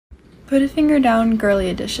Put a finger down, girly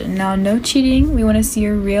edition. Now, no cheating. We want to see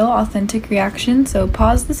your real, authentic reaction, so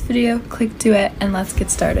pause this video, click duet, and let's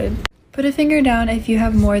get started. Put a finger down if you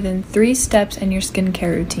have more than 3 steps in your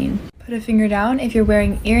skincare routine. Put a finger down if you're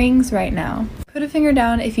wearing earrings right now. Put a finger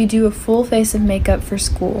down if you do a full face of makeup for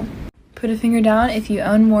school. Put a finger down if you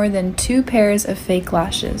own more than 2 pairs of fake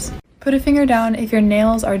lashes. Put a finger down if your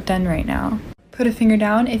nails are done right now. Put a finger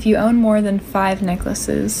down if you own more than 5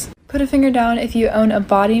 necklaces. Put a finger down if you own a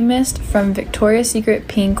body mist from Victoria's Secret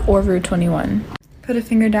Pink or Rue 21. Put a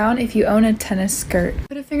finger down if you own a tennis skirt.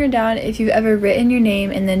 Put a finger down if you've ever written your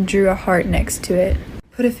name and then drew a heart next to it.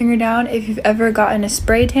 Put a finger down if you've ever gotten a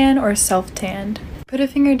spray tan or self-tanned. Put a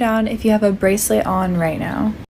finger down if you have a bracelet on right now.